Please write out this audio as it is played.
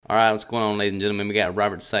All right, what's going on, ladies and gentlemen? We got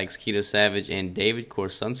Robert Sykes, Keto Savage, and David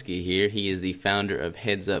Korsunsky here. He is the founder of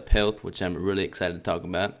Heads Up Health, which I'm really excited to talk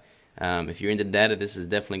about. If you're into data, this is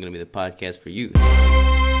definitely going to be the podcast for you.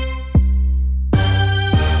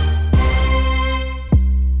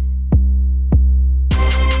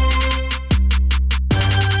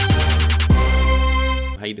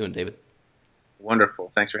 How you doing, David?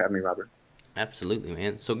 Wonderful. Thanks for having me, Robert. Absolutely,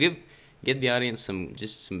 man. So give the audience some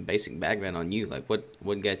basic background on you. Like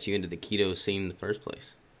what got you into the keto scene in the first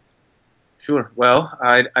place? Sure. Well,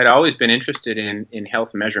 I'd always been interested in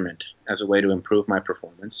health measurement as a way to improve my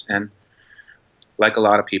performance. And like a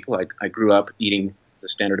lot of people, I grew up eating the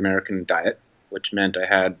standard American diet, which meant I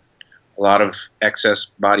had a lot of excess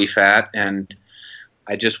body fat, and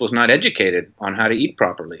I just was not educated on how to eat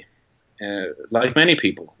properly. Like many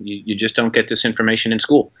people, you just don't get this information in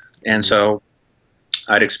school. And so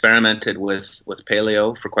I'd experimented with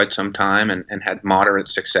paleo for quite some time and had moderate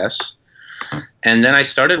success. And then I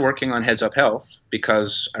started working on Heads Up Health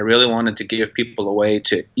because I really wanted to give people a way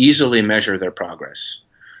to easily measure their progress.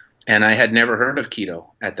 And I had never heard of keto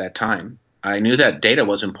at that time. I knew that data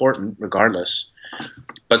was important regardless.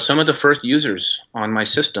 But some of the first users on my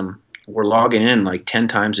system were logging in like 10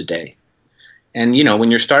 times a day. And, you know, when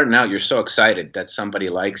you're starting out, you're so excited that somebody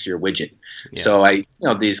likes your widget. Yeah. So I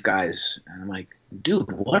these guys, and I'm like, dude,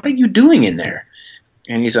 what are you doing in there?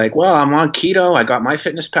 And he's like, well, I'm on keto. I got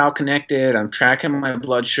MyFitnessPal connected. I'm tracking my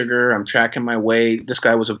blood sugar. I'm tracking my weight. This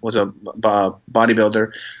guy was a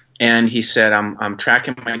bodybuilder. And he said, I'm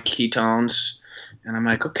tracking my ketones. And I'm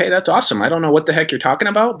like, okay, that's awesome. I don't know what the heck you're talking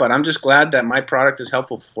about, but I'm just glad that my product is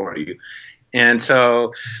helpful for you. And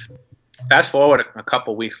so fast forward a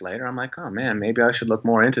couple weeks later, I'm like, oh, man, maybe I should look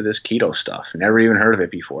more into this keto stuff. Never even heard of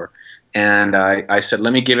it before. And I said,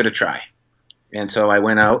 let me give it a try. And so I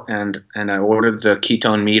went out and I ordered the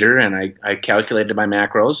ketone meter, and I calculated my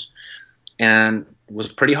macros. And it was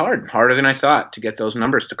pretty hard, harder than I thought to get those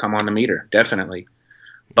numbers to come on the meter, definitely.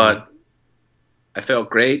 But I felt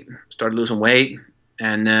great, started losing weight,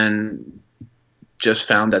 and then just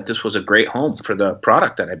found that this was a great home for the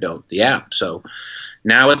product that I built, the app. So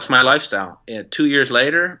now it's my lifestyle. 2 years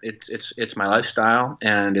later, it's my lifestyle,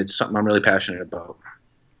 and it's something I'm really passionate about.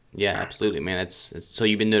 Yeah, absolutely, man. So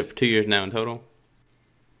you've been doing it for 2 years now in total?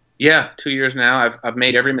 Yeah, 2 years now. I've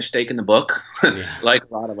made every mistake in the book, like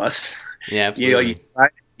a lot of us. Yeah, absolutely.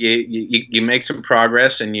 You make some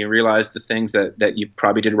progress, and you realize the things that you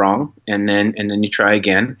probably did wrong, and then you try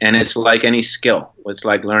again. And it's like any skill. It's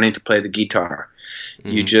like learning to play the guitar. Mm-hmm.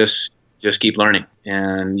 You just keep learning,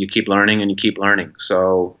 and you keep learning, and you keep learning.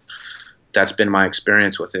 So that's been my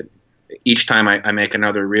experience with it. Each time I make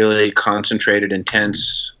another really concentrated,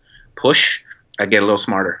 intense push, I get a little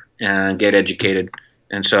smarter and get educated.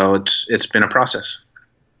 And so it's been a process.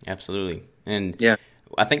 Absolutely. And yeah,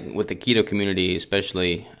 I think with the keto community,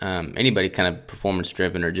 especially anybody kind of performance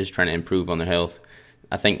driven or just trying to improve on their health,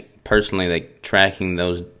 I think personally, like tracking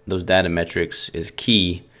those data metrics is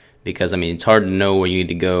key, because I mean it's hard to know where you need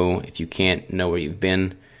to go if you can't know where you've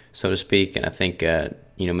been, so to speak. And I think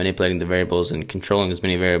manipulating the variables and controlling as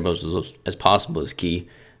many variables as possible is key.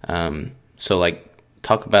 So like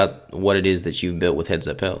talk about what it is that you've built with Heads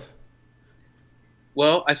Up Health.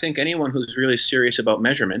 Well, I think anyone who's really serious about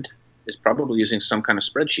measurement is probably using some kind of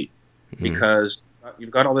spreadsheet, because you've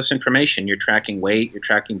got all this information. You're tracking weight, you're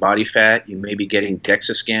tracking body fat, you may be getting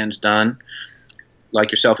DEXA scans done. Like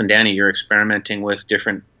yourself and Danny, you're experimenting with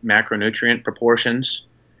different macronutrient proportions.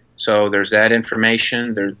 So there's that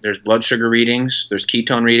information. There's blood sugar readings. There's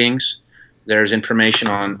ketone readings. There's information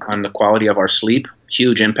on the quality of our sleep,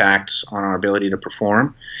 huge impacts on our ability to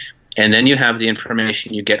perform. And then you have the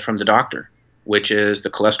information you get from the doctor, which is the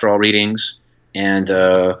cholesterol readings and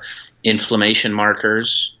the inflammation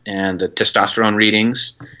markers and the testosterone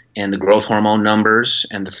readings and the growth hormone numbers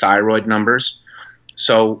and the thyroid numbers.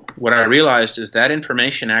 So what I realized is that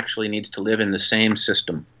information actually needs to live in the same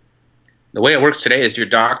system. The way it works today is your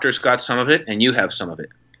doctor's got some of it and you have some of it.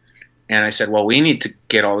 And I said, well, we need to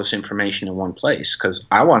get all this information in one place, because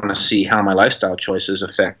I want to see how my lifestyle choices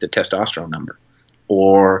affect the testosterone number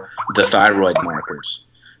or the thyroid markers.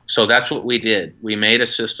 So that's what we did. We made a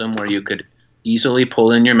system where you could easily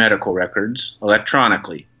pull in your medical records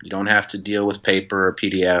electronically. You don't have to deal with paper or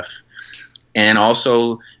PDF. And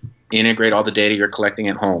also integrate all the data you're collecting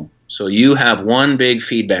at home. So you have one big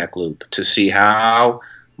feedback loop to see how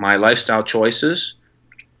my lifestyle choices,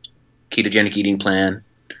 ketogenic eating plan,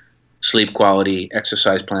 sleep quality,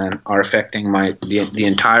 exercise plan are affecting the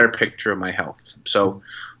entire picture of my health. So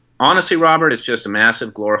honestly, Robert, it's just a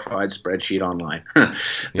massive glorified spreadsheet online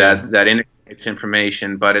that integrates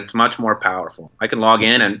information, but it's much more powerful. I can log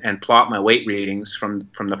in and plot my weight readings from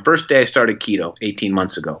the first day I started keto 18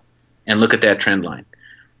 months ago, and look at that trend line.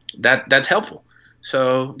 That's helpful.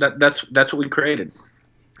 So that's what we created.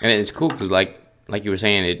 And it's cool because like you were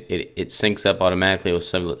saying, it syncs up automatically with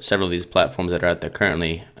several of these platforms that are out there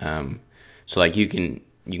currently. So like you can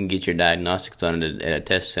get your diagnostics done at a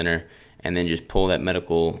test center, and then just pull that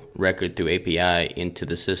medical record through API into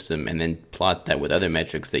the system, and then plot that with other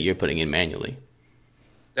metrics that you're putting in manually.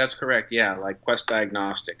 That's correct. Yeah, like Quest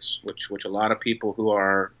Diagnostics, which a lot of people who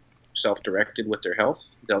are self-directed with their health,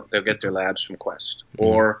 they'll get their labs from Quest. Mm-hmm.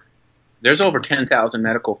 Or there's over 10,000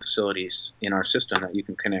 medical facilities in our system that you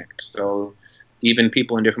can connect. So even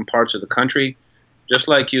people in different parts of the country, just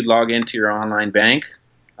like you'd log into your online bank,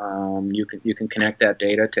 you can connect that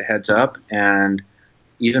data to Heads Up, and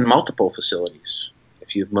even multiple facilities.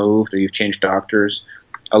 If you've moved or you've changed doctors,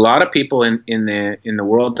 a lot of people in the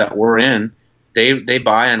world that we're in, they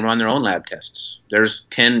buy and run their own lab tests. There's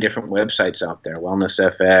 10 different websites out there: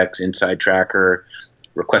 WellnessFX, Inside Tracker,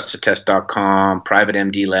 RequestAtest.com, Private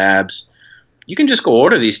MD Labs. You can just go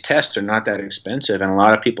order these tests. They're not that expensive, and a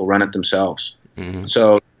lot of people run it themselves. Mm-hmm.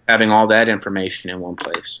 So having all that information in one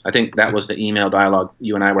place. I think that was the email dialogue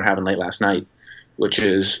you and I were having late last night, which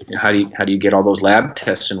is how do you get all those lab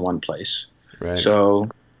tests in one place? Right. So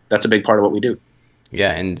that's a big part of what we do.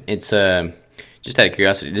 Yeah, and it's just out of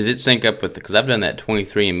curiosity, does it sync up with, because I've done that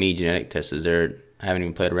 23andMe genetic test. I haven't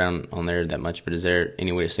even played around on there that much, but is there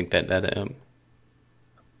any way to sync that data up?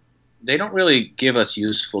 They don't really give us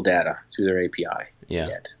useful data through their API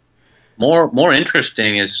yet. More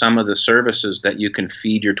interesting is some of the services that you can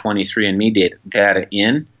feed your 23andMe data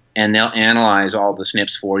in, and they'll analyze all the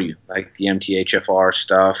SNPs for you, like the MTHFR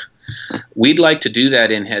stuff. We'd like to do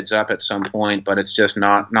that in Heads Up at some point, but it's just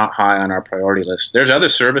not high on our priority list. There's other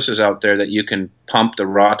services out there that you can pump the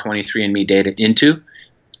raw 23andMe data into,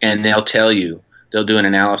 and they'll tell you. They'll do an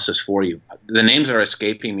analysis for you. The names are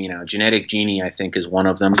escaping me now. Genetic Genie, I think, is one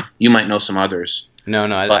of them. You might know some others. No,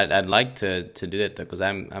 I'd like to do that though, because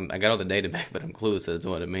I got all the data back, but I'm clueless as to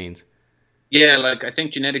what it means. Yeah, like I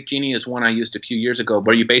think Genetic Genie is one I used a few years ago,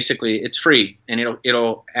 where it's free, and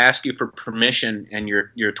it'll ask you for permission and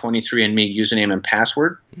your 23andMe username and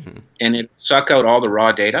password, mm-hmm. and it suck out all the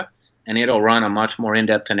raw data, and it'll run a much more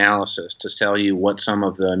in-depth analysis to tell you what some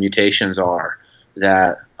of the mutations are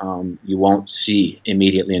that you won't see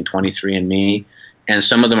immediately in 23andMe. And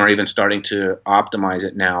some of them are even starting to optimize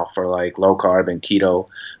it now for like low carb and keto.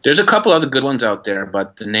 There's a couple other good ones out there,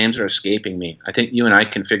 but the names are escaping me. I think you and I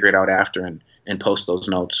can figure it out after and post those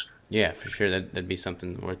notes. Yeah, for sure. That'd be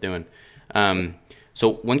something worth doing.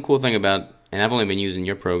 So one cool thing about, and I've only been using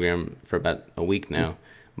your program for about a week now,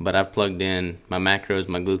 but I've plugged in my macros,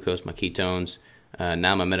 my glucose, my ketones,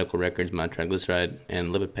 now my medical records, my triglyceride and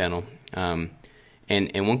lipid panel.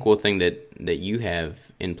 And one cool thing that you have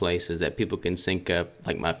in place is that people can sync up,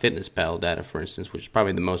 like my FitnessPal data, for instance, which is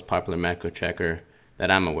probably the most popular macro tracker that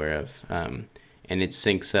I'm aware of. And it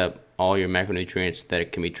syncs up all your macronutrients that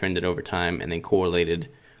it can be trended over time and then correlated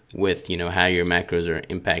with, how your macros are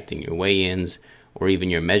impacting your weigh-ins or even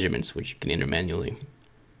your measurements, which you can enter manually.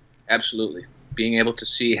 Absolutely. Being able to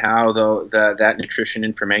see how that nutrition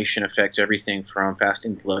information affects everything from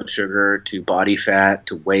fasting blood sugar to body fat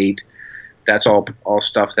to weight. That's all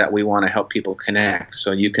stuff that we want to help people connect.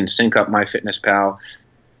 So you can sync up MyFitnessPal.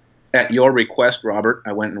 At your request, Robert,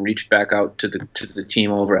 I went and reached back out to the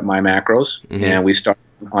team over at My Macros, mm-hmm. and we started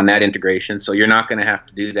on that integration. So you're not going to have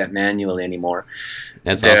to do that manually anymore.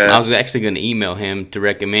 That's awesome. I was actually going to email him to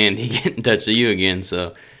recommend he get in touch with you again.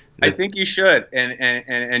 So I think you should.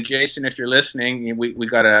 And Jason, if you're listening, we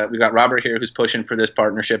got Robert here who's pushing for this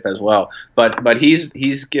partnership as well. But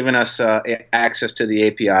he's given us access to the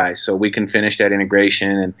API, so we can finish that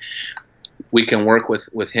integration, and we can work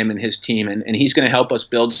with him and his team, and he's going to help us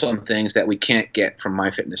build some things that we can't get from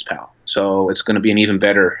MyFitnessPal. So it's going to be an even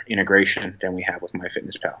better integration than we have with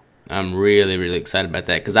MyFitnessPal. I'm really, really excited about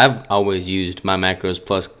that, because I've always used My Macros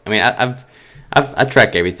Plus. I mean, I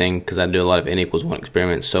track everything because I do a lot of N=1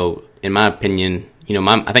 experiments. So in my opinion,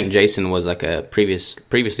 I think Jason was like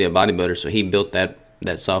previously a bodybuilder, so he built that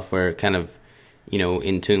software kind of,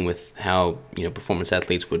 in tune with how, performance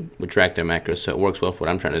athletes would track their macros. So it works well for what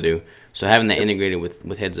I'm trying to do. So having that integrated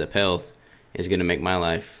with Heads Up Health is going to make my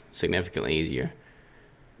life significantly easier.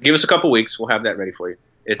 Give us a couple weeks. We'll have that ready for you.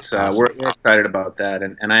 It's awesome. We're excited about that,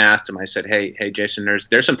 and I asked him. I said, "Hey, Jason,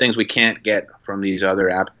 there's some things we can't get from these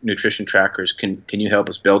other nutrition trackers. Can you help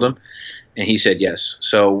us build them?" And he said yes.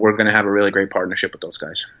 So we're going to have a really great partnership with those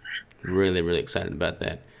guys. Really, really excited about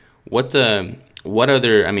that. What what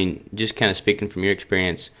other, I mean, just kind of speaking from your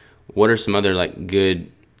experience, what are some other like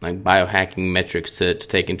good like biohacking metrics to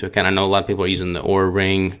take into account? I know a lot of people are using the Oura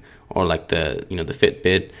Ring or like the the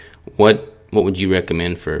Fitbit. What would you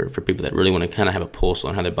recommend for people that really want to kind of have a pulse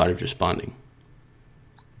on how their body's responding?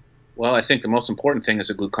 Well, I think the most important thing is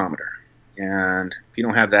a glucometer, and if you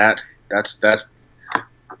don't have that, that's.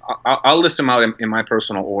 I'll list them out in my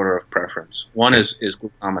personal order of preference. One is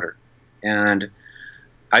glucometer, and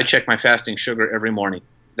I check my fasting sugar every morning.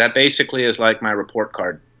 That basically is like my report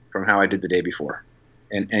card from how I did the day before.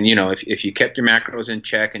 And if you kept your macros in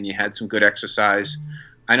check and you had some good exercise,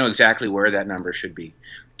 I know exactly where that number should be.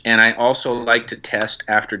 And I also like to test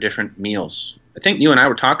after different meals. I think you and I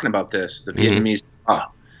were talking about this, the Vietnamese.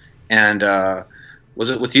 And was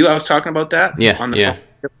it with you I was talking about that? Yeah, on the yeah. phone?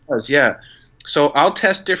 It was, yeah. So I'll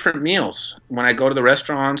test different meals when I go to the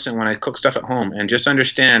restaurants and when I cook stuff at home, and just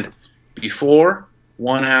understand before,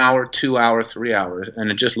 1 hour, 2 hour, 3 hours,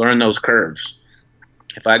 and just learn those curves.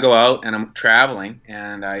 If I go out and I'm traveling,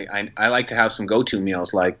 and I like to have some go-to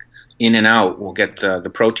meals, like In-N-Out will get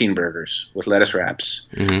the protein burgers with lettuce wraps.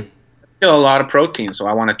 Mm-hmm. Still a lot of protein, so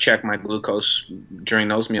I want to check my glucose during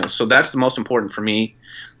those meals. So that's the most important for me.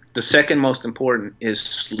 The second most important is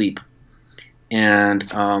sleep.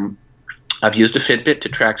 And I've used a Fitbit to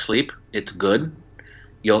track sleep. It's good.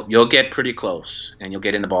 You'll get pretty close, and you'll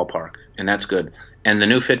get in the ballpark, and that's good. And the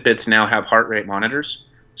new Fitbits now have heart rate monitors,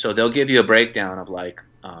 so they'll give you a breakdown of like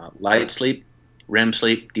light sleep, REM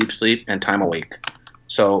sleep, deep sleep, and time awake.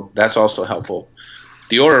 So that's also helpful.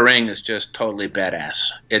 The Oura Ring is just totally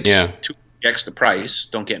badass. It's 2x the price,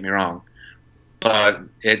 don't get me wrong, but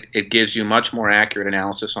it gives you much more accurate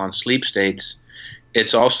analysis on sleep states.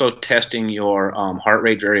 It's also testing your heart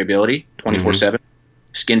rate variability 24/7,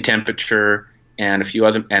 skin temperature, and a few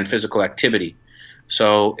other, and physical activity.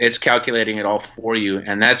 So it's calculating it all for you,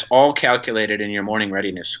 and that's all calculated in your morning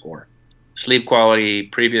readiness score. Sleep quality,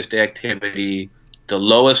 previous day activity, the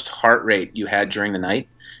lowest heart rate you had during the night,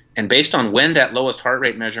 and based on when that lowest heart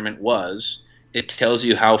rate measurement was, it tells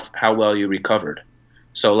you how well you recovered.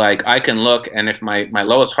 So like I can look, and if my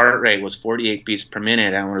lowest heart rate was 48 beats per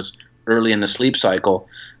minute and was early in the sleep cycle,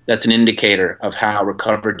 that's an indicator of how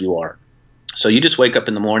recovered you are. So you just wake up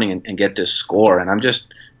in the morning and get this score, and I'm just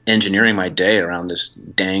engineering my day around this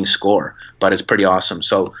dang score, but it's pretty awesome.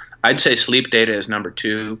 So I'd say sleep data is number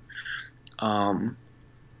 2.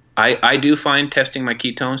 I do find testing my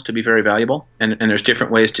ketones to be very valuable, and there's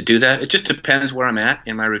different ways to do that. It just depends where I'm at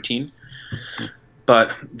in my routine.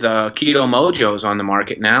 But the Keto Mojo's on the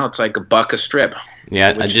market now. It's like $1 a strip.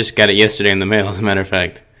 Yeah, I just got it yesterday in the mail, as a matter of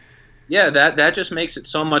fact. Yeah, that just makes it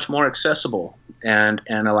so much more accessible and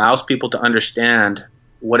allows people to understand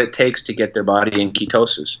what it takes to get their body in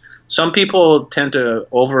ketosis. Some people tend to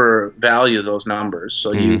overvalue those numbers,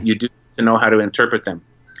 so you do have to know how to interpret them.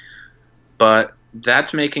 But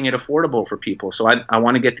that's making it affordable for people. So I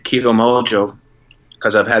want to get the Keto Mojo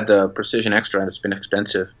because I've had the Precision Extra and it's been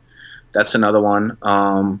expensive. That's another one.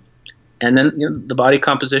 And then the body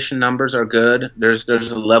composition numbers are good. There's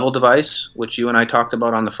a level device, which you and I talked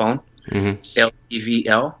about on the phone,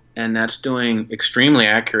 LEVL, and that's doing extremely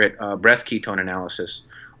accurate breath ketone analysis.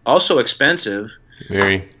 Also expensive.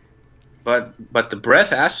 Very. But the breath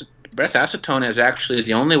acetone is actually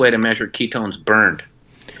the only way to measure ketones burned.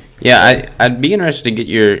 Yeah, I'd be interested to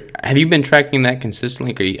get have you been tracking that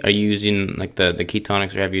consistently? Are you using like the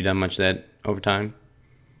ketonics, or have you done much of that over time?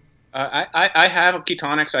 I have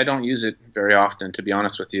ketonics. I don't use it very often, to be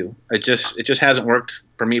honest with you. It just hasn't worked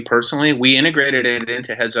for me personally. We integrated it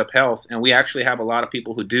into Heads Up Health, and we actually have a lot of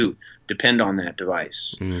people who do depend on that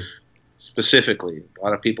device. Specifically, a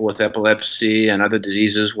lot of people with epilepsy and other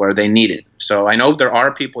diseases where they need it. So I know there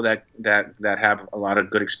are people that have a lot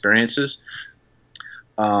of good experiences.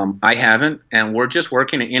 I haven't, and we're just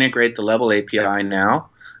working to integrate the Level API now,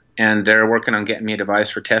 and they're working on getting me a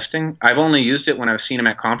device for testing. I've only used it when I've seen them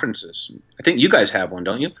at conferences. I think you guys have one,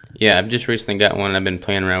 don't you? Yeah, I've just recently got one, and I've been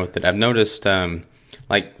playing around with it. I've noticed,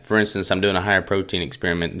 like, for instance, I'm doing a higher protein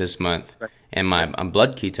experiment this month, and my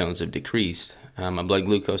blood ketones have decreased. My blood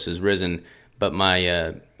glucose has risen, but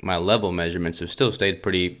my level measurements have still stayed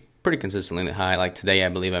pretty consistently high. Like today, I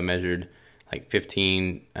believe I measured like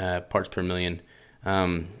 15 parts per million.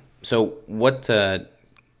 So what,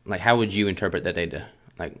 like, how would you interpret that data?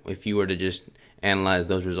 Like, if you were to just analyze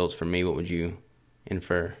those results for me, what would you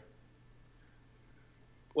infer?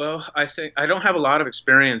 Well, I think I don't have a lot of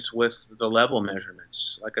experience with the level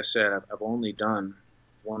measurements. Like I said, I've only done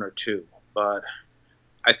 1 or 2, but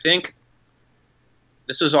I think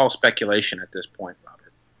this is all speculation at this point,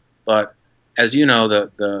 Robert. But as you know,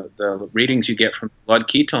 the readings you get from the blood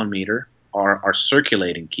ketone meter are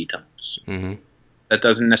circulating ketones. that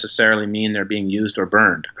doesn't necessarily mean they're being used or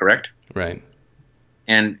burned, correct? Right.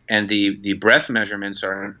 And the breath measurements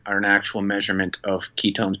are an actual measurement of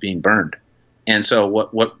ketones being burned. And so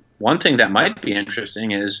what one thing that might be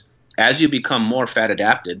interesting is as you become more fat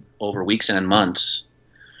adapted over weeks and months,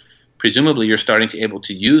 presumably you're starting to able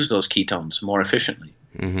to use those ketones more efficiently.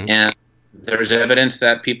 Mm-hmm. And there's evidence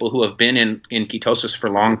that people who have been in ketosis for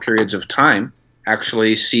long periods of time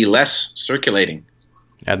actually see less circulating.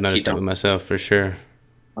 I've noticed that with myself for sure.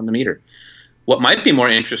 On the meter. What might be more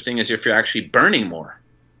interesting is if you're actually burning more.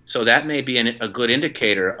 So that may be a good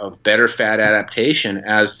indicator of better fat adaptation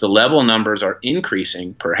as the level numbers are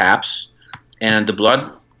increasing, perhaps, and the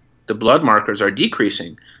blood markers are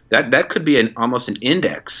decreasing. That could be almost an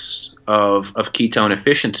index of ketone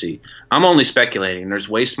efficiency. I'm only speculating. There's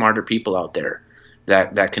way smarter people out there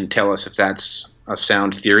that can tell us if that's a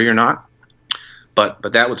sound theory or not.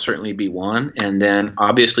 But that would certainly be one. And then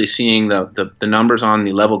obviously seeing the numbers on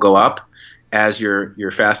the level go up as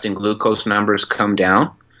your fasting glucose numbers come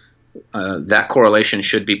down. That correlation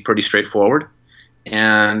should be pretty straightforward.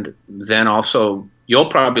 And then also, you'll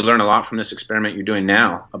probably learn a lot from this experiment you're doing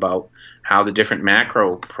now about how the different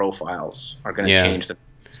macro profiles are going to change them.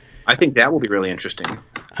 I think that will be really interesting.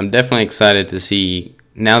 I'm definitely excited to see,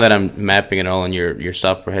 now that I'm mapping it all in your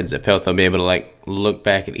software Heads Up Health, I'll be able to look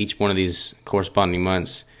back at each one of these corresponding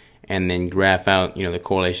months and then graph out, the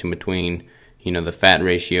correlation between, the fat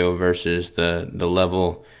ratio versus the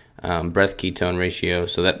level breath ketone ratio.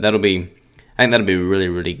 So I think that'll be really,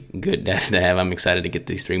 really good data to have. I'm excited to get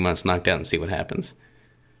these 3 months knocked out and see what happens.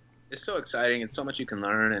 It's so exciting and so much you can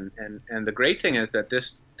learn. And the great thing is that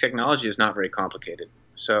this technology is not very complicated.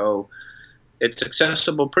 So it's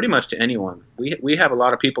accessible pretty much to anyone. We have a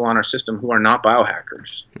lot of people on our system who are not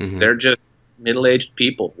biohackers. Mm-hmm. They're just middle-aged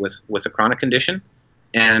people with a chronic condition,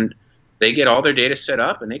 and they get all their data set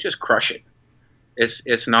up and they just crush it.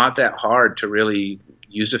 It's not that hard to really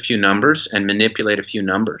use a few numbers and manipulate a few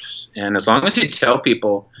numbers. And as long as you tell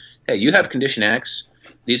people, hey, you have condition X,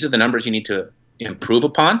 these are the numbers you need to improve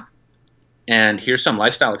upon, and here's some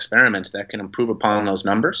lifestyle experiments that can improve upon those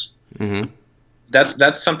numbers. Mm-hmm.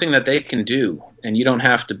 That's something that they can do, and you don't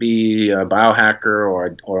have to be a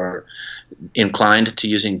biohacker or inclined to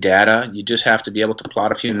using data. You just have to be able to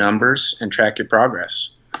plot a few numbers and track your progress.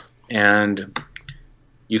 And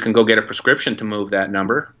you can go get a prescription to move that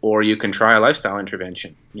number, or you can try a lifestyle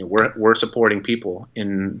intervention. We're supporting people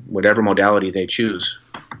in whatever modality they choose.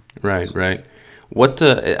 Right. What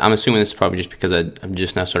I'm assuming this is probably just because I've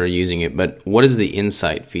just now started using it, but what is the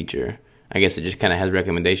insight feature? I guess it just kind of has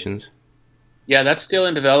recommendations. Yeah, that's still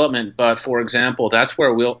in development, but for example, that's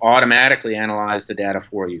where we'll automatically analyze the data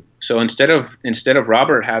for you. So instead of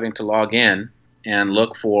Robert having to log in and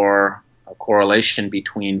look for a correlation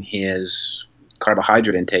between his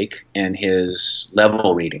carbohydrate intake and his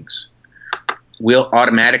level readings, we'll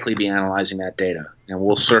automatically be analyzing that data, and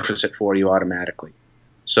we'll surface it for you automatically.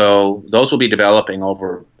 So those will be developing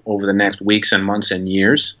over the next weeks and months and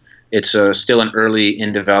years. It's still an early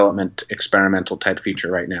in development experimental type feature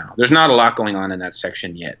right now. There's not a lot going on in that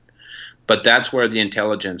section yet, but that's where the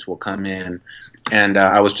intelligence will come in. And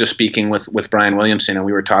I was just speaking with Brian Williamson, and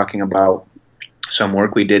we were talking about some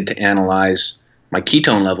work we did to analyze my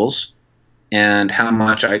ketone levels and how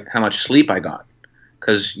much sleep I got.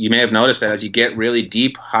 Because you may have noticed that as you get really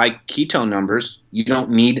deep, high ketone numbers, you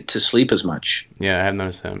don't need to sleep as much. Yeah, I have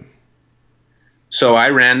noticed that. So I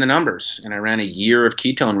ran the numbers, and I ran a year of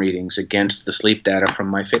ketone readings against the sleep data from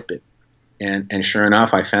my Fitbit. And sure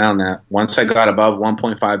enough, I found that once I got above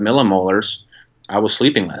 1.5 millimolars, I was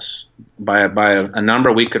sleeping less by a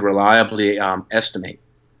number we could reliably estimate.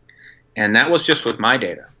 And that was just with my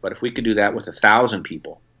data. But if we could do that with 1,000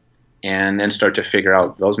 people and then start to figure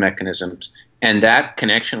out those mechanisms, and that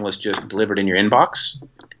connection was just delivered in your inbox,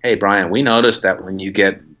 hey, Brian, we noticed that when you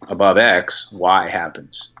get above X, Y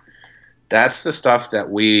happens. That's the stuff that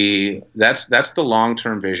that's the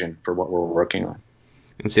long-term vision for what we're working on.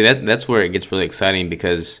 And see, that's where it gets really exciting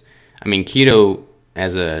because, I mean, keto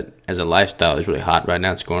as a lifestyle is really hot right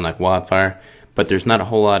now. It's going like wildfire, but there's not a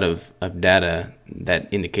whole lot of data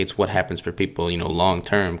that indicates what happens for people,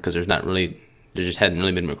 long-term, because there just hadn't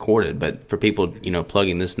really been recorded. But for people,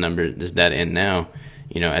 plugging this data in now,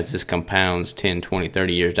 as this compounds 10, 20,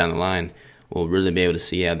 30 years down the line, we'll really be able to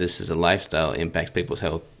see how this is a lifestyle impacts people's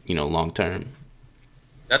health, long term.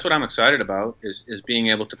 That's what I'm excited about is being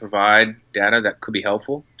able to provide data that could be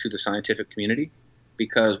helpful to the scientific community,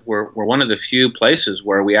 because we're one of the few places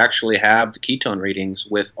where we actually have the ketone readings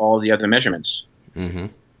with all the other measurements. Mm-hmm.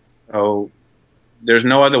 So there's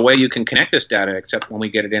no other way you can connect this data except when we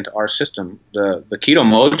get it into our system. The Keto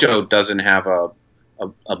Mojo doesn't have a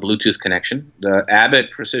a Bluetooth connection. The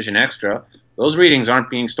Abbott Precision Extra, those readings aren't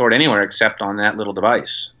being stored anywhere except on that little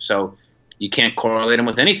device. So you can't correlate them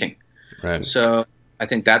with anything. Right. So I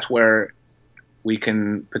think that's where we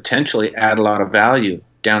can potentially add a lot of value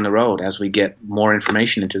down the road as we get more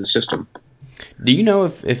information into the system. Do you know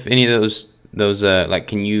if any of those like,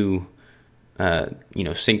 can you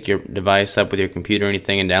sync your device up with your computer or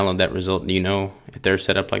anything and download that result? Do you know if they're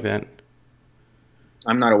set up like that?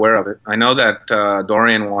 I'm not aware of it. I know that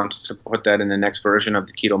Dorian wants to put that in the next version of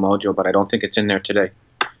the Keto Mojo, but I don't think it's in there today.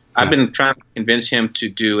 I've been trying to convince him to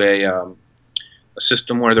do a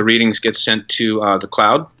system where the readings get sent to the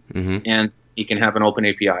cloud, and he can have an open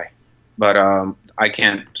API. But I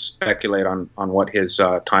can't speculate on what his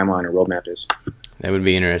timeline or roadmap is. That would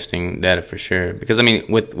be interesting data for sure. Because I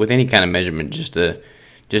mean, with any kind of measurement, just a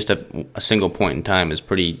single point in time is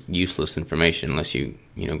pretty useless information unless you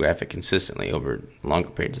graph it consistently over longer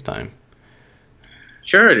periods of time.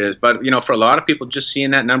 Sure it is, but for a lot of people, just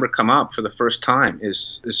seeing that number come up for the first time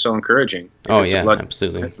is so encouraging. Oh yeah,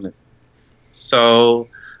 absolutely. Measurement. So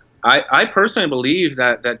I personally believe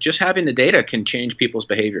that just having the data can change people's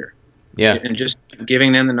behavior. Yeah. And just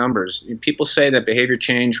giving them the numbers. People say that behavior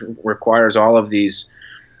change requires all of these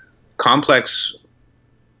complex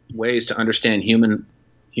ways to understand human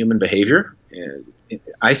behavior.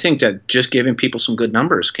 I think that just giving people some good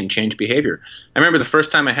numbers can change behavior. I remember the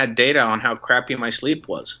first time I had data on how crappy my sleep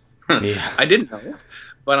was. Yeah. I didn't know,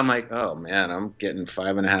 but I'm like, oh man, I'm getting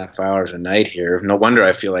 5.5 hours a night here. No wonder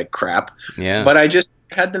I feel like crap. Yeah. But I just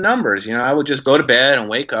had the numbers. I would just go to bed and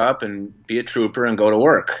wake up and be a trooper and go to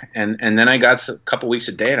work. And then I got a couple weeks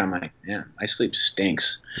of data. I'm like, man, my sleep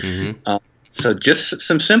stinks. So just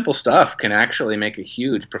some simple stuff can actually make a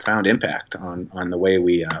huge, profound impact on the way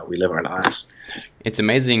we live our lives. It's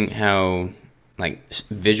amazing how, like,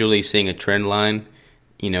 visually seeing a trend line,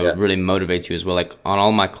 really motivates you as well. Like, on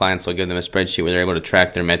all my clients, I'll give them a spreadsheet where they're able to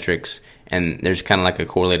track their metrics, and there's kind of like a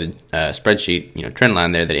correlated spreadsheet, trend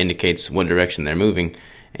line there that indicates what direction they're moving.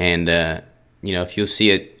 And, if you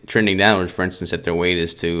see it trending downwards, for instance, if their weight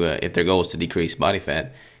is if their goal is to decrease body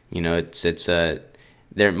fat,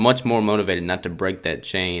 they're much more motivated not to break that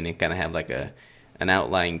chain and kind of have like an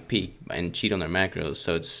outlying peak and cheat on their macros.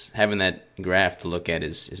 So it's having that graph to look at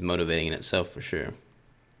is motivating in itself for sure.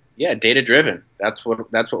 Yeah, data driven. That's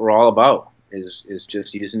what we're all about. Is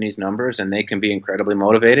just using these numbers, and they can be incredibly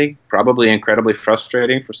motivating, probably incredibly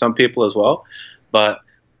frustrating for some people as well. But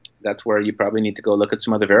that's where you probably need to go look at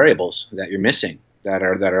some other variables that you're missing that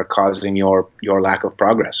are causing your lack of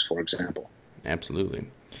progress, for example. Absolutely.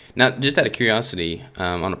 Now, just out of curiosity,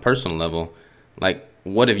 on a personal level, like,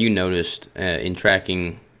 what have you noticed in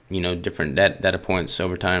tracking, different data points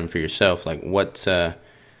over time for yourself? Like, what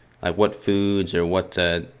foods or what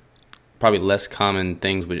probably less common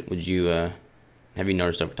things would you have you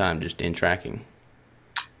noticed over time just in tracking?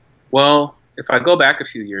 Well, if I go back a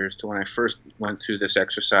few years to when I first went through this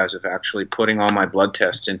exercise of actually putting all my blood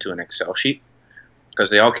tests into an Excel sheet, because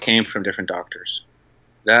they all came from different doctors,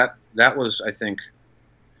 that was, I think,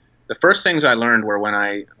 the first things I learned were when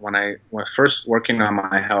I was first working on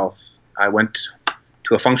my health. I went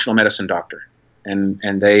to a functional medicine doctor, and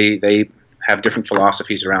they have different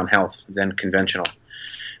philosophies around health than conventional.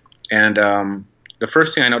 And the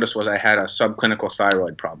first thing I noticed was I had a subclinical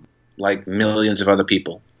thyroid problem, like millions of other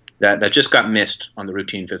people, that just got missed on the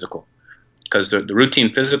routine physical. Because the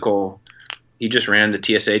routine physical, he just ran the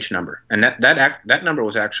TSH number, and that number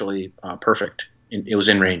was actually perfect. It was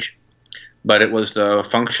in range. But it was the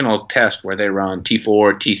functional test where they run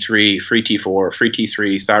T4, T3, free T4, free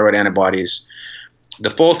T3, thyroid antibodies. The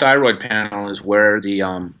full thyroid panel is where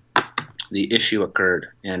the issue occurred,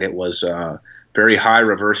 and it was very high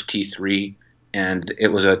reverse T3, and it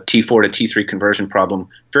was a T4 to T3 conversion problem,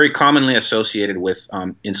 very commonly associated with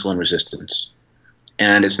insulin resistance.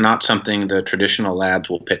 And it's not something the traditional labs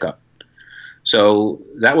will pick up. So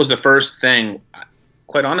that was the first thing.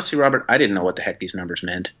 Quite honestly, Robert, I didn't know what the heck these numbers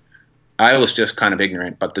meant. I was just kind of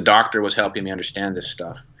ignorant, but the doctor was helping me understand this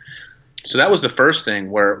stuff. So that was the first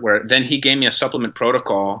thing where then he gave me a supplement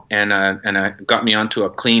protocol and got me onto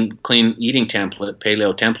a clean eating template,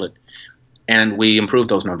 paleo template, and we improved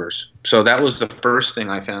those numbers. So that was the first thing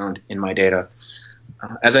I found in my data.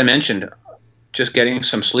 As I mentioned, just getting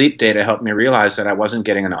some sleep data helped me realize that I wasn't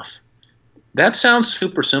getting enough. That sounds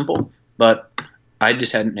super simple, but I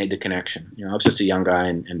just hadn't made the connection. I was just a young guy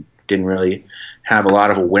and didn't really have a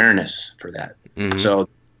lot of awareness for that. Mm-hmm. So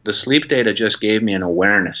the sleep data just gave me an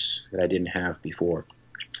awareness that I didn't have before.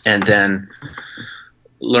 And then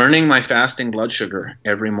learning my fasting blood sugar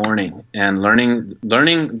every morning and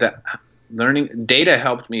learning data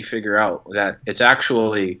helped me figure out that it's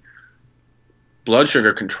actually blood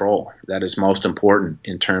sugar control that is most important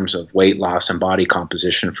in terms of weight loss and body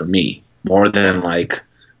composition for me, more than like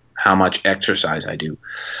how much exercise I do.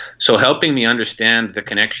 So helping me understand the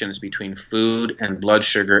connections between food and blood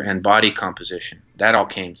sugar and body composition, that all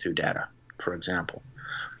came through data, for example.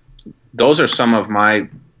 Those are some of my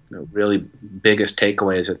really biggest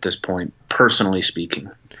takeaways at this point, personally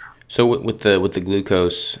speaking. So with the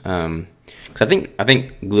glucose, because I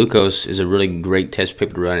think glucose is a really great test for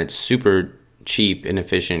people to run. It's super cheap and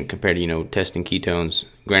efficient compared to testing ketones.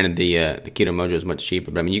 Granted, the Keto Mojo is much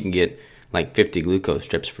cheaper, but I mean you can get like 50 glucose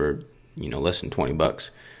strips for less than $20.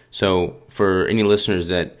 So for any listeners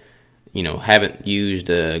that haven't used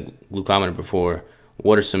a glucometer before,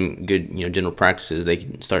 what are some good general practices they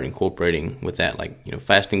can start incorporating with that, like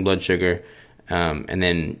fasting blood sugar, and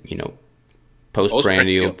then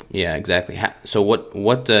postprandial. Yeah, exactly. So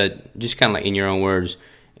what just kind of like in your own words,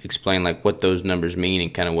 explain like what those numbers mean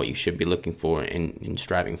and kind of what you should be looking for and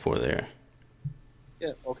striving for there.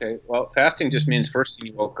 Yeah, okay. Well, fasting just means first thing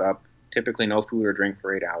you woke up, typically no food or drink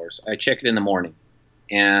for 8 hours. I check it in the morning,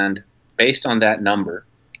 and based on that number,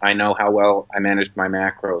 I know how well I managed my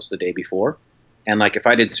macros the day before. And like if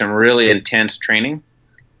I did some really intense training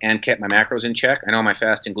and kept my macros in check, I know my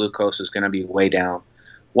fasting glucose is going to be way down.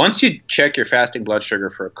 Once you check your fasting blood sugar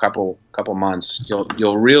for a couple months,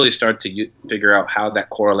 you'll really start to figure out how that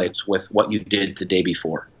correlates with what you did the day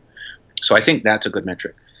before. So I think that's a good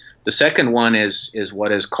metric. The second one is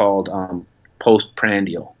what is called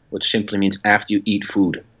postprandial, which simply means after you eat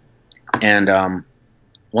food. And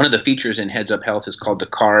one of the features in Heads Up Health is called the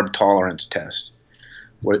carb tolerance test,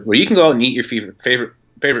 where you can go out and eat your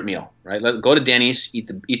favorite meal, right? Go to Denny's, eat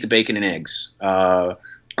the bacon and eggs. Go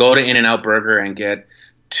to In-N-Out Burger and get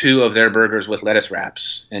 2 of their burgers with lettuce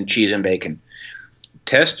wraps and cheese and bacon.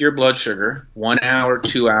 Test your blood sugar 1 hour,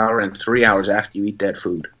 2 hour, and 3 hours after you eat that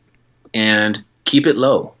food, and keep it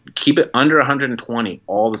low. Keep it under 120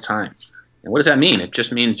 all the time. And what does that mean? It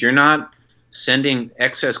just means you're not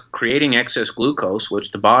creating excess glucose,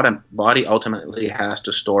 which the body ultimately has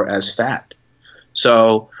to store as fat.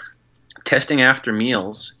 So testing after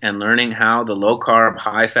meals and learning how the low-carb,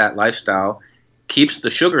 high-fat lifestyle keeps the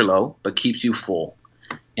sugar low but keeps you full.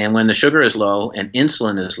 And when the sugar is low and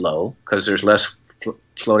insulin is low because there's less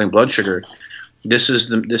floating blood sugar, this is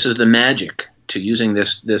the magic to using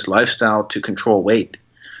this lifestyle to control weight.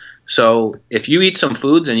 So if you eat some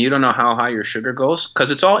foods and you don't know how high your sugar goes, because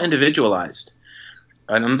it's all individualized.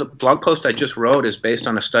 And the blog post I just wrote is based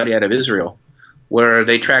on a study out of Israel where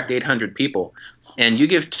they tracked 800 people. And you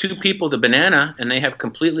give 2 people the banana and they have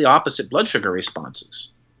completely opposite blood sugar responses.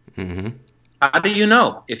 Mm-hmm. How do you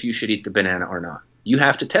know if you should eat the banana or not? You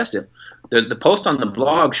have to test it. The post on the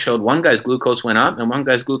blog showed one guy's glucose went up and one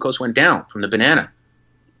guy's glucose went down from the banana.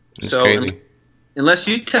 That's crazy. Unless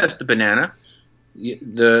you test the banana,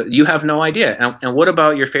 you have no idea. And what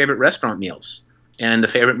about your favorite restaurant meals and the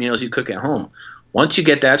favorite meals you cook at home? Once you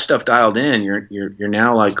get that stuff dialed in, you're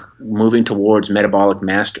now like moving towards metabolic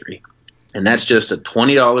mastery, and that's just a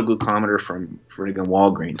 $20 glucometer from friggin'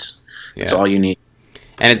 Walgreens. Yeah. That's all you need.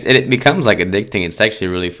 And it becomes like addicting. It's actually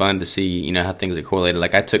really fun to see how things are correlated.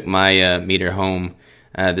 Like I took my meter home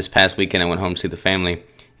this past weekend. I went home to see the family,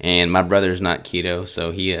 and my brother's not keto,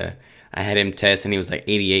 so I had him test, and he was like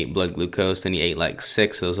 88 blood glucose, and he ate like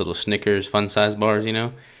 6 of those little Snickers fun size bars,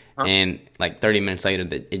 and like 30 minutes later,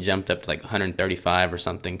 it jumped up to like 135 or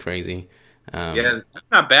something crazy. Yeah,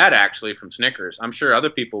 that's not bad actually from Snickers. I'm sure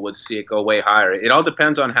other people would see it go way higher. It all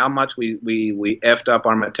depends on how much we effed up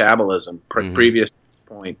our metabolism previous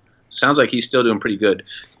point. Sounds like he's still doing pretty good.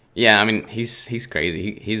 Yeah, I mean he's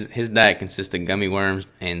crazy. His diet consists of gummy worms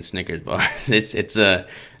and Snickers bars. It's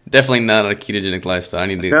definitely not a ketogenic lifestyle. I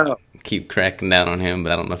need to keep cracking down on him,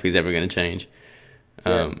 but I don't know if he's ever going to change.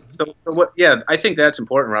 So what? Yeah, I think that's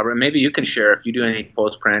important, Robert. Maybe you can share if you do any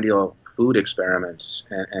postprandial food experiments,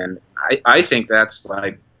 and I think that's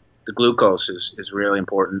like the glucose is really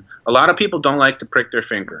important. A lot of people don't like to prick their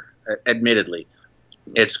finger. Admittedly,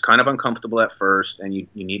 it's kind of uncomfortable at first, and you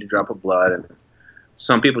need a drop of blood, and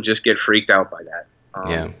some people just get freaked out by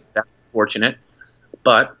that. That's fortunate.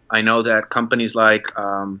 But I know that companies like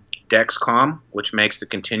Dexcom, which makes the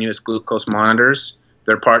continuous glucose monitors,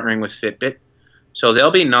 they're partnering with Fitbit. So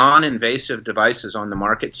there'll be non-invasive devices on the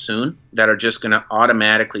market soon that are just going to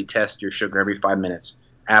automatically test your sugar every 5 minutes.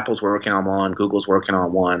 Apple's working on one, Google's working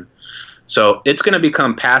on one. So it's going to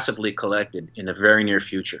become passively collected in the very near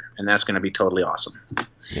future, and that's going to be totally awesome.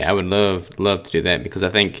 Yeah, I would love to do that because I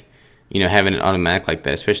think, having it automatic like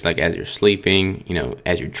that, especially like as you're sleeping,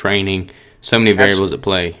 as you're training, so many variables at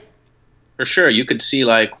play. For sure. You could see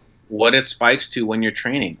like what it spikes to when you're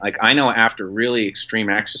training. Like I know after really extreme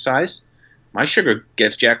exercise, my sugar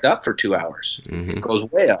gets jacked up for 2 hours. Mm-hmm. It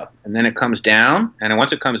goes way up, and then it comes down. And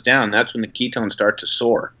once it comes down, that's when the ketones start to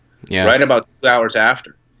soar, Yeah. right about 2 hours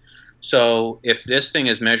after. So if this thing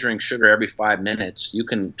is measuring sugar every 5 minutes, you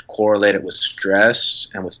can correlate it with stress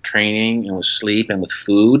and with training and with sleep and with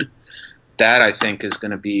food. That, I think, is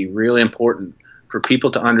going to be really important for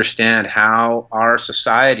people to understand how our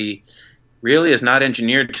society really is not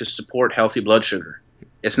engineered to support healthy blood sugar.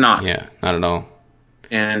 It's not. Yeah, not at all.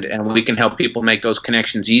 And we can help people make those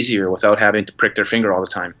connections easier without having to prick their finger all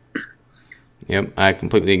the time. Yep, I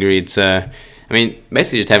completely agree. It's I mean,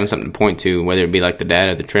 basically just having something to point to, whether it be like the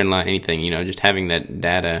data, the trend line, anything, just having that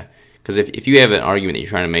data. Because if you have an argument that you're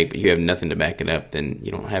trying to make, but you have nothing to back it up, then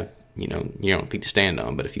you don't have, you don't feet to stand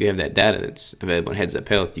on. But if you have that data that's available in Heads Up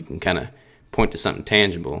Health, you can kind of point to something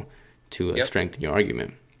tangible to strengthen your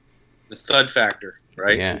argument. The thud factor,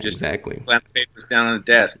 right? Yeah, you just exactly. slam the papers down on the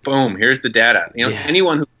desk. Boom, here's the data.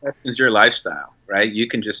 Anyone who questions your lifestyle, right? You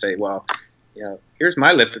can just say, well, here's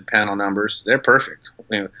my lipid panel numbers. They're perfect.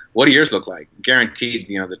 What do yours look like? Guaranteed,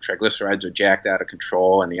 the triglycerides are jacked out of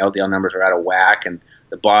control and the LDL numbers are out of whack and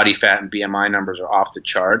the body fat and BMI numbers are off the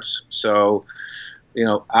charts. So,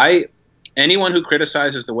 anyone who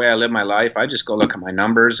criticizes the way I live my life, I just go look at my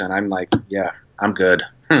numbers and I'm like, yeah, I'm good.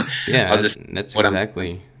 Yeah, that's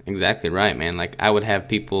exactly right, man. Like I would have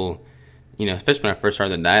people, especially when I first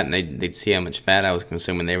started the diet, and they'd see how much fat I was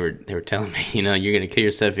consuming. They were telling me, you're gonna kill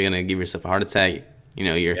yourself. You're gonna give yourself a heart attack.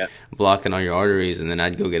 You're blocking all your arteries. And then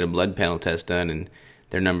I'd go get a blood panel test done, and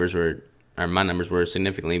my numbers were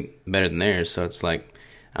significantly better than theirs. So it's like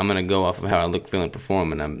I'm gonna go off of how I look, feel, and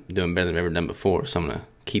perform, and I'm doing better than I've ever done before. So I'm gonna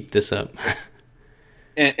keep this up.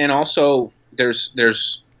 and also, there's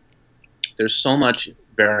so much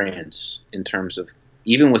variance in terms of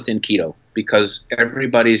even within keto because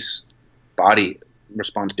everybody's body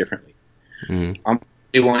responds differently. Mm-hmm. I'm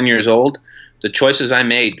 41 years old. The choices I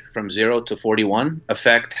made from 0 to 41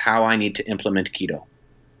 affect how I need to implement keto.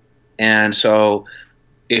 And so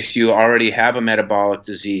if you already have a metabolic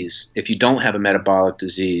disease, if you don't have a metabolic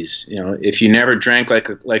disease, if you never drank like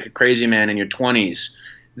a crazy man in your 20s,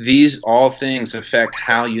 these all things affect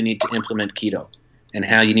how you need to implement keto and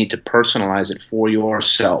how you need to personalize it for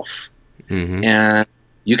yourself. Mm-hmm. And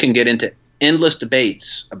you can get into endless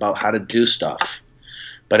debates about how to do stuff.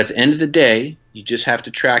 But at the end of the day, you just have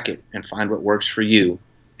to track it and find what works for you.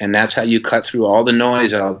 And that's how you cut through all the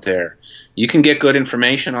noise out there. You can get good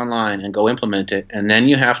information online and go implement it, and then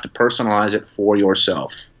you have to personalize it for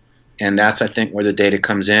yourself. And that's, I think, where the data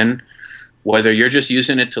comes in. Whether you're just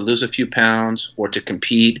using it to lose a few pounds or to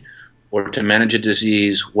compete or to manage a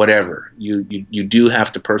disease, whatever, you do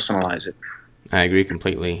have to personalize it. I agree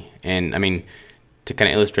completely. And I mean, to kind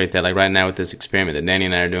of illustrate that, like right now with this experiment that Danny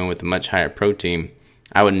and I are doing with the much higher protein,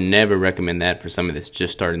 I would never recommend that for somebody that's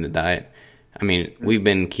just starting the diet. I mean, we've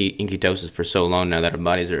been in ketosis for so long now that our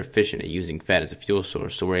bodies are efficient at using fat as a fuel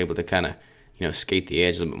source, so we're able to kind of, skate the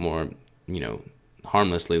edge a little bit more,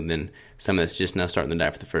 harmlessly than someone that's just now starting the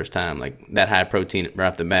diet for the first time. Like that high protein right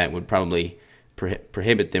off the bat would probably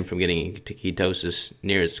prohibit them from getting into ketosis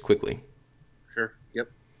near as quickly. Sure.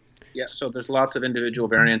 Yep. Yeah. So there's lots of individual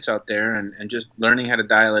variants out there, and just learning how to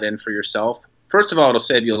dial it in for yourself. First of all, it'll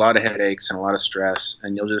save you a lot of headaches and a lot of stress,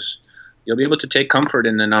 and you'll be able to take comfort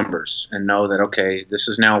in the numbers and know that, okay, this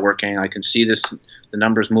is now working. I can see the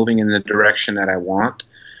numbers moving in the direction that I want.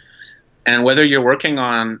 And whether you're working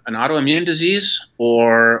on an autoimmune disease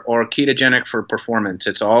or ketogenic for performance,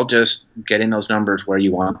 it's all just getting those numbers where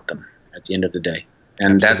you want them at the end of the day.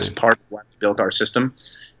 And Absolutely. That's part of why we built our system.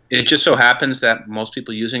 It just so happens that most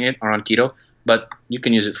people using it are on keto, but you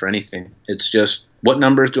can use it for anything. It's just, what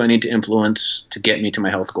numbers do I need to influence to get me to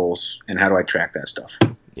my health goals, and how do I track that stuff?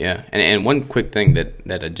 Yeah, and one quick thing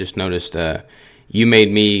that I just noticed, you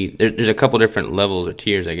made me, there's a couple different levels or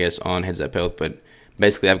tiers, I guess, on Heads Up Health, but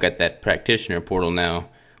basically I've got that practitioner portal now,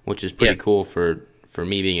 which is pretty cool for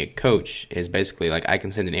me being a coach, is basically like I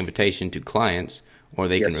can send an invitation to clients, or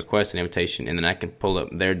they can request an invitation, and then I can pull up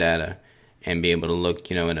their data and be able to look,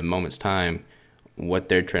 in a moment's time, what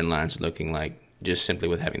their trend lines are looking like, just simply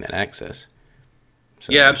with having that access.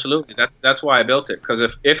 So, yeah, absolutely. That's why I built it,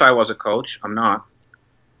 because if I was a coach, I'm not.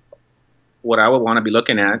 What I would want to be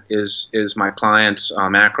looking at is my clients'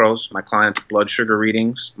 macros, my clients' blood sugar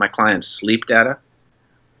readings, my clients' sleep data.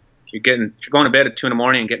 If you're going to bed at 2 in the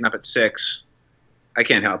morning and getting up at 6, I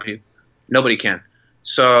can't help you. Nobody can.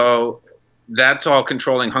 So that's all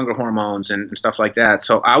controlling hunger hormones and stuff like that.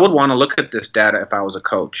 So I would want to look at this data if I was a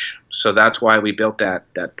coach. So that's why we built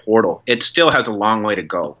that portal. It still has a long way to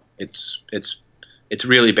go. It's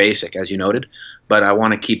really basic, as you noted, but I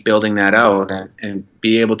want to keep building that out and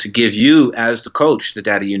be able to give you, as the coach, the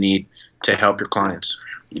data you need to help your clients.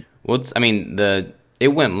 It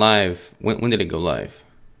went live. When did it go live?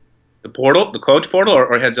 The portal, the coach portal,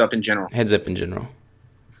 or Heads Up in general? Heads Up in general.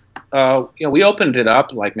 We opened it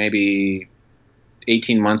up like maybe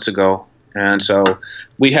 18 months ago. And so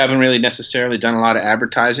we haven't really necessarily done a lot of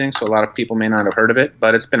advertising, so a lot of people may not have heard of it,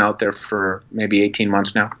 but it's been out there for maybe 18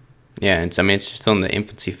 months now. Yeah, it's still in the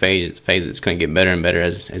infancy phase. It's going to get better and better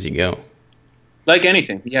as you go. Like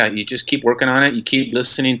anything, yeah, you just keep working on it. You keep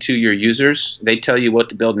listening to your users. They tell you what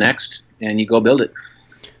to build next, and you go build it.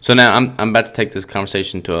 So now I'm about to take this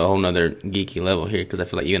conversation to a whole nother geeky level here, because I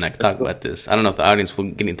feel like you and I can talk about this. I don't know if the audience will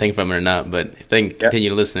get anything from it or not, but if they can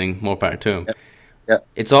continue listening, more power to them. Yeah.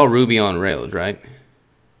 It's all Ruby on Rails, right?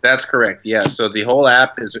 That's correct, yeah. So the whole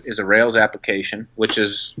app is a Rails application, which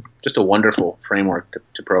is just a wonderful framework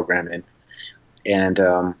to program in.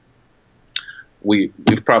 And we've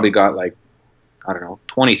probably got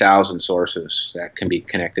 20,000 sources that can be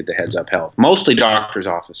connected to Heads Up Health. Mostly doctors'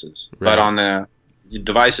 offices, right. But on the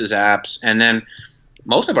devices, apps, and then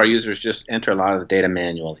most of our users just enter a lot of the data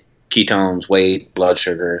manually. Ketones, weight, blood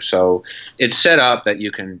sugar. So it's set up that you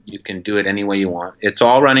can do it any way you want. It's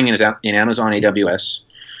all running in Amazon AWS,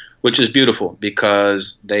 which is beautiful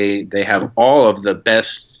because they have all of the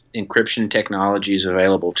best encryption technologies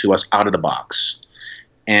available to us out of the box.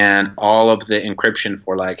 And all of the encryption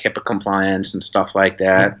for like HIPAA compliance and stuff like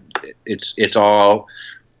that, it's all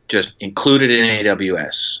just included in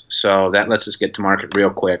AWS. So that lets us get to market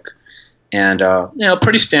real quick. And,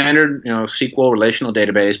 pretty standard, SQL, relational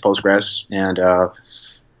database, Postgres,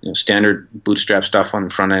 and, standard Bootstrap stuff on the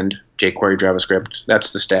front end, jQuery, JavaScript.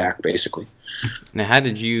 That's the stack, basically. Now, how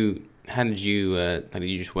did you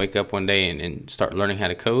just wake up one day and start learning how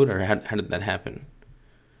to code, or how did that happen?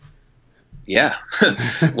 Yeah.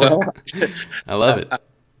 Well, I love it.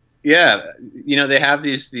 Yeah. They have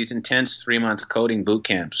these intense 3-month coding boot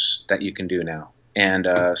camps that you can do now. And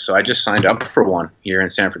so I just signed up for one here in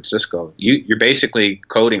San Francisco. You're basically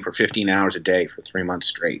coding for 15 hours a day for 3 months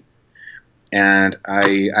straight. And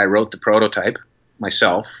I wrote the prototype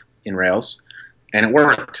myself in Rails, and it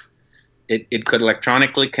worked. It could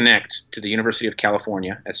electronically connect to the University of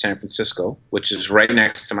California at San Francisco, which is right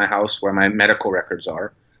next to my house where my medical records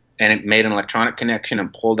are. And it made an electronic connection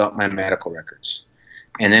and pulled up my medical records.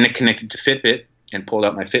 And then it connected to Fitbit and pulled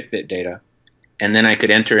up my Fitbit data. And then I could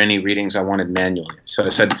enter any readings I wanted manually. So I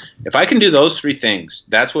said, if I can do those 3 things,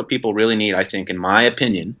 that's what people really need, I think, in my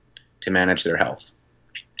opinion, to manage their health.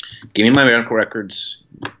 Give me my medical records,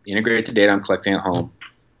 integrate the data I'm collecting at home,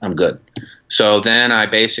 I'm good. So then I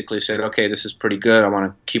basically said, okay, this is pretty good. I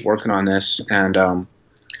want to keep working on this. And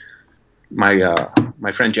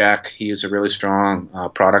my friend Jack, he is a really strong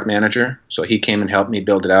product manager. So he came and helped me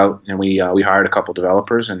build it out. And we hired a couple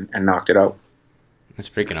developers and knocked it out. That's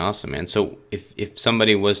freaking awesome, man. So if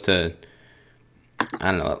somebody was to,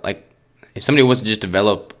 if somebody was to just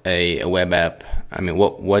develop a web app,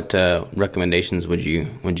 what recommendations would you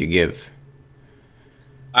give?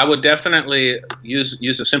 I would definitely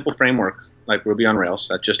use a simple framework like Ruby on Rails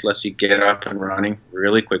that just lets you get up and running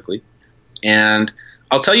really quickly. And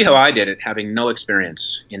I'll tell you how I did it, having no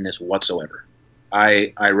experience in this whatsoever.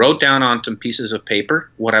 I wrote down on some pieces of paper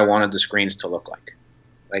what I wanted the screens to look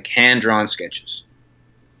like hand-drawn sketches.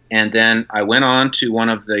 And then I went on to one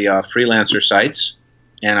of the freelancer sites,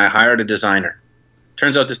 and I hired a designer.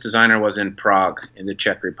 Turns out this designer was in Prague in the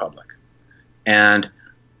Czech Republic. And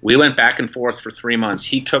we went back and forth for 3 months.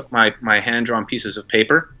 He took my hand-drawn pieces of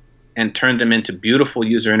paper and turned them into beautiful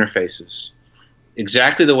user interfaces,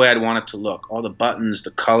 exactly the way I'd want it to look. All the buttons,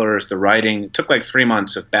 the colors, the writing. It took like 3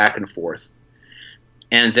 months of back and forth.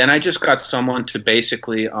 And then I just got someone to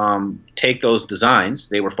basically take those designs,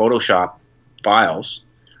 they were Photoshop files,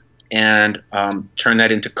 and turn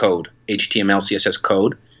that into code, HTML, CSS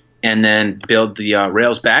code, and then build the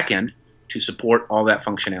Rails backend to support all that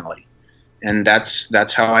functionality. And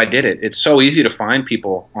that's how I did it. It's so easy to find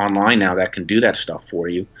people online now that can do that stuff for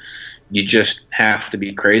you. You just have to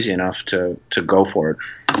be crazy enough to go for it.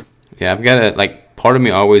 Yeah, I've got part of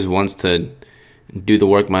me always wants to do the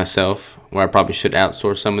work myself, where I probably should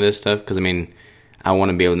outsource some of this stuff, because I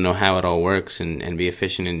want to be able to know how it all works and be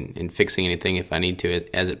efficient in fixing anything if I need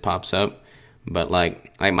to as it pops up. But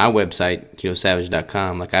like my website,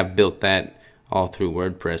 ketosavage.com, I've built that all through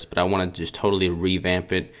WordPress, but I want to just totally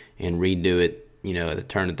revamp it and redo it, at the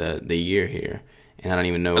turn of the year here. And I don't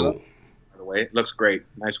even know. By the way, it looks great.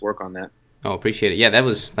 Nice work on that. Oh, appreciate it. Yeah, that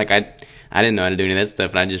was I didn't know how to do any of that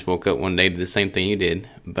stuff, and I just woke up one day to the same thing you did.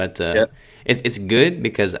 But it's good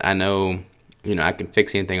because I know, I can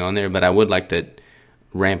fix anything on there, but I would like to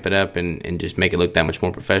ramp it up and just make it look that much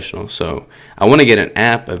more professional. So I want to get an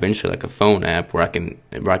app eventually, like a phone app where I can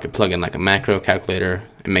plug in like a macro calculator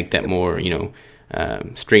and make that more,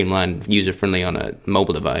 streamlined, user friendly on a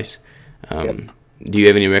mobile device. Do you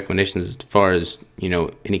have any recommendations as far as,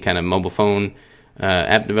 any kind of mobile phone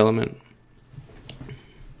app development?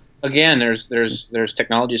 Again, there's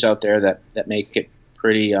technologies out there that make it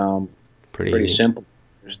pretty simple.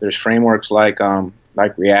 There's frameworks like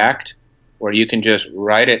React, where you can just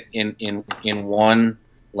write it in one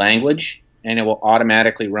language, and it will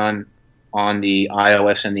automatically run on the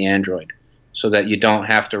iOS and the Android, so that you don't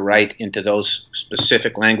have to write into those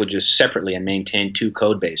specific languages separately and maintain two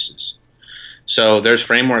code bases. So there's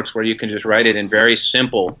frameworks where you can just write it in very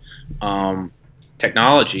simple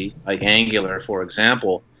technology, like Angular, for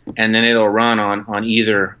example, and then it'll run on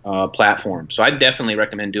either platform. So I definitely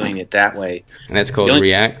recommend doing it that way. And that's called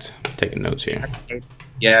React. I'm taking notes here.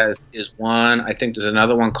 Yeah, is one. I think there's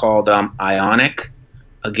another one called Ionic.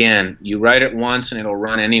 Again, you write it once and it'll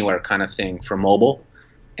run anywhere kind of thing for mobile.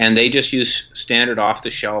 And they just use standard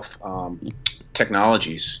off-the-shelf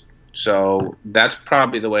technologies. So that's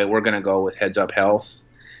probably the way we're going to go with Heads Up Health.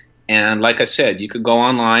 And like I said, you could go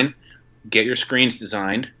online, get your screens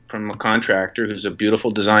designed from a contractor who's a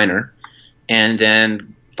beautiful designer, and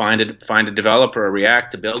then find a developer, a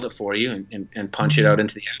React, to build it for you and punch it out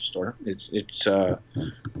into the App Store.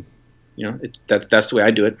 That's the way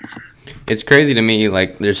I do it. It's crazy to me.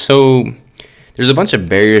 Like there's a bunch of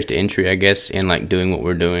barriers to entry, I guess, in like doing what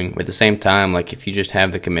we're doing. But at the same time, like if you just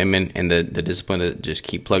have the commitment and the discipline to just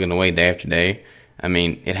keep plugging away day after day, I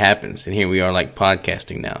mean, it happens. And here we are, like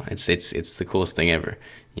podcasting now. It's the coolest thing ever.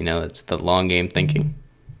 It's the long game thinking.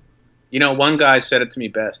 One guy said it to me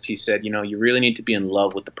best. He said, you really need to be in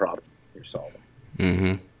love with the problem you're solving.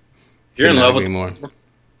 Mm-hmm. If you're in love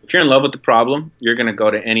with the problem, you're going to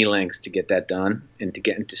go to any lengths to get that done and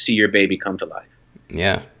to see your baby come to life.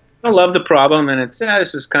 Yeah. I love the problem, and it's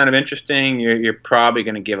this is kind of interesting. You're probably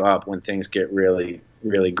going to give up when things get really,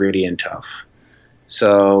 really gritty and tough.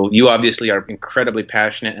 So you obviously are incredibly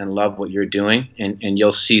passionate and love what you're doing, and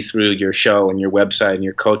you'll see through your show and your website and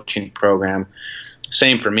your coaching program.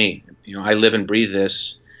 Same for me. I live and breathe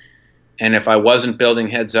this, and if I wasn't building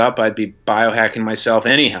Heads Up, I'd be biohacking myself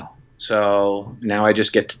anyhow. So now I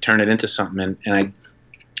just get to turn it into something, and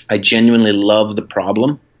I genuinely love the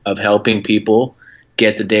problem of helping people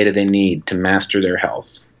get the data they need to master their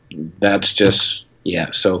health. That's just,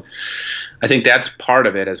 so I think that's part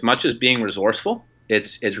of it. As much as being resourceful,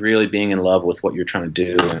 it's really being in love with what you're trying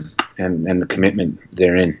to do and the commitment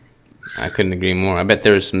therein. I couldn't agree more. I bet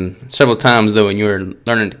there was several times though when you were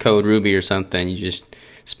learning to code Ruby or something, you just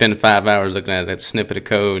spend 5 hours looking at that snippet of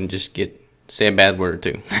code and just say a bad word or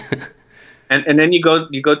two. And then you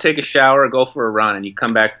go take a shower or go for a run, and you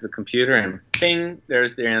come back to the computer and bing,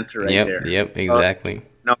 there's the answer right there. Yep, exactly. So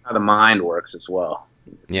know how the mind works as well.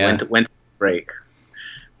 Yeah. When to break.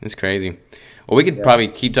 It's crazy. Well, we could probably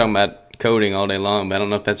keep talking about coding all day long, but I don't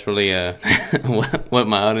know if that's really what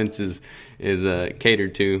my audience is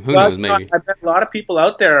catered to. Who knows, maybe. I bet a lot of people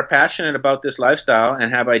out there are passionate about this lifestyle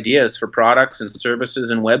and have ideas for products and services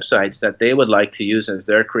and websites that they would like to use as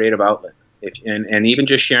their creative outlet. And even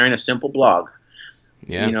just sharing a simple blog.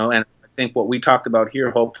 Yeah. And I think what we talked about here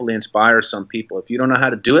hopefully inspires some people. If you don't know how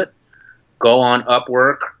to do it, go on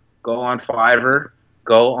Upwork, go on Fiverr,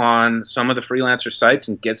 go on some of the freelancer sites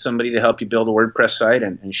and get somebody to help you build a WordPress site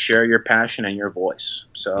and share your passion and your voice.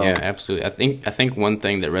 So yeah, absolutely. I think one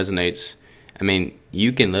thing that resonates, I mean,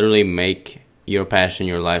 you can literally make your passion,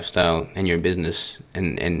 your lifestyle, and your business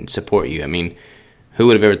and support you. I mean, who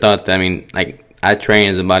would have ever thought that? I mean, like, I train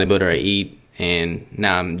as a bodybuilder, I eat, and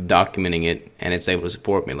now I'm documenting it, and it's able to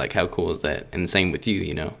support me. Like, how cool is that? And the same with you,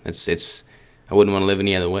 It's I wouldn't want to live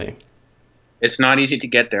any other way. It's not easy to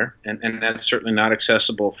get there, and that's certainly not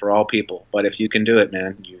accessible for all people. But if you can do it,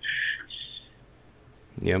 man,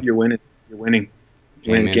 you're winning. You're winning.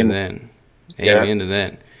 Amen to that. Amen to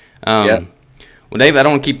that. Well, Dave, I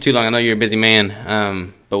don't want to keep too long. I know you're a busy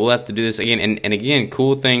man, but we'll have to do this again. And again,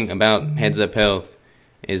 cool thing about Heads Up Health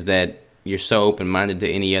is that you're so open-minded to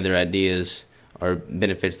any other ideas or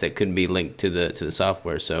benefits that could be linked to the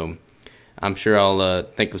software. So I'm sure I'll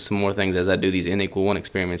think of some more things as I do these N=1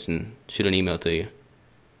 experiments and shoot an email to you.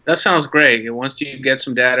 That sounds great. Once you get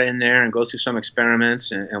some data in there and go through some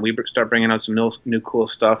experiments and we start bringing out some new cool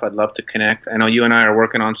stuff, I'd love to connect. I know you and I are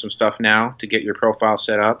working on some stuff now to get your profile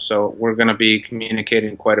set up, so we're going to be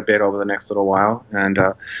communicating quite a bit over the next little while, and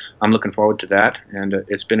I'm looking forward to that. And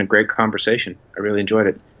it's been a great conversation. I really enjoyed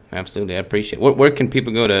it. Absolutely. I appreciate it. Where can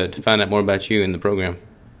people go to find out more about you and the program?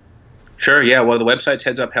 Sure, yeah. Well, the website's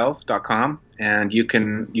headsuphealth.com, and you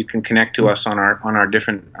can connect to us on our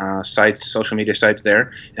different sites, social media sites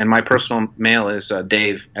there. And my personal mail is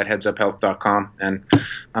dave@headsuphealth.com, and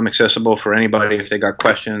I'm accessible for anybody if they got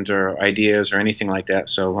questions or ideas or anything like that.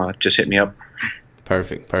 So just hit me up.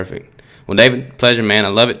 Perfect. Well, David, pleasure, man. I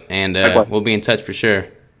love it, and we'll be in touch for sure.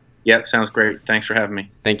 Yeah, sounds great. Thanks for having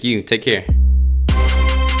me. Thank you. Take care.